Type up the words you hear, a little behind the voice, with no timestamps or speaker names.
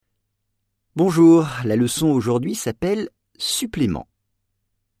Bonjour, la leçon aujourd'hui s'appelle supplément.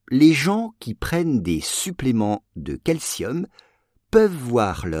 Les gens qui prennent des suppléments de calcium peuvent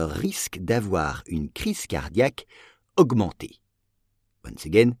voir leur risque d'avoir une crise cardiaque augmenter. Once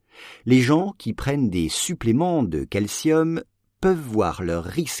again, les gens qui prennent des suppléments de calcium peuvent voir leur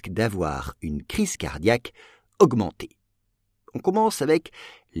risque d'avoir une crise cardiaque augmenter. On commence avec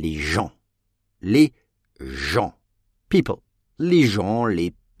les gens. Les gens. People. Les gens,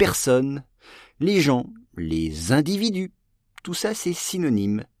 les personnes. Les gens, les individus, tout ça c'est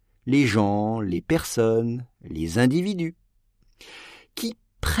synonyme. Les gens, les personnes, les individus. Qui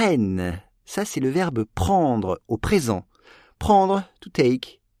prennent, ça c'est le verbe prendre au présent. Prendre, to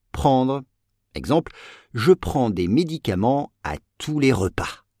take, prendre. Exemple, je prends des médicaments à tous les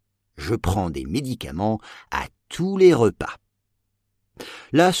repas. Je prends des médicaments à tous les repas.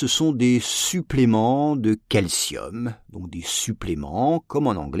 Là, ce sont des suppléments de calcium, donc des suppléments, comme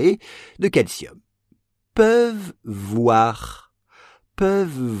en anglais, de calcium. Peuvent voir.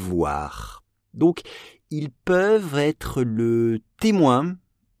 Donc, ils peuvent être le témoin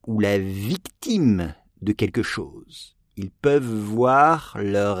ou la victime de quelque chose. Ils peuvent voir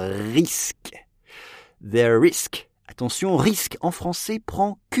leur risque. Their risk. Attention, risque en français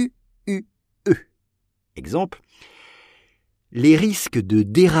prend Q-U-E. Exemple. Les risques de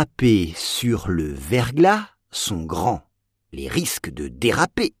déraper sur le verglas sont grands. Les risques de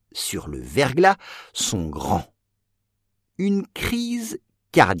déraper sur le verglas sont grands. Une crise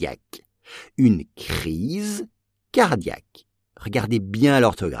cardiaque. Une crise cardiaque. Regardez bien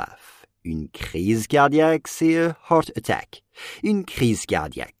l'orthographe. Une crise cardiaque, c'est a heart attack. Une crise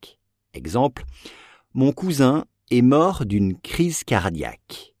cardiaque. Exemple, mon cousin est mort d'une crise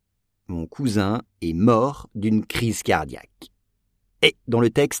cardiaque. Mon cousin est mort d'une crise cardiaque. Et dans le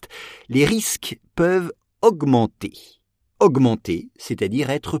texte, les risques peuvent augmenter. Augmenter, c'est-à-dire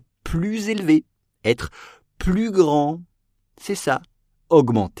être plus élevé, être plus grand. C'est ça.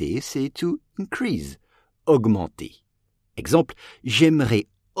 Augmenter, c'est to increase. Augmenter. Exemple, j'aimerais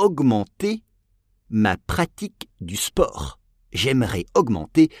augmenter ma pratique du sport. J'aimerais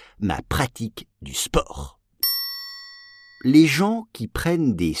augmenter ma pratique du sport. Les gens qui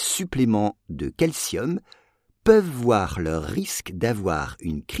prennent des suppléments de calcium peuvent voir leur risque d'avoir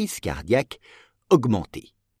une crise cardiaque augmenter.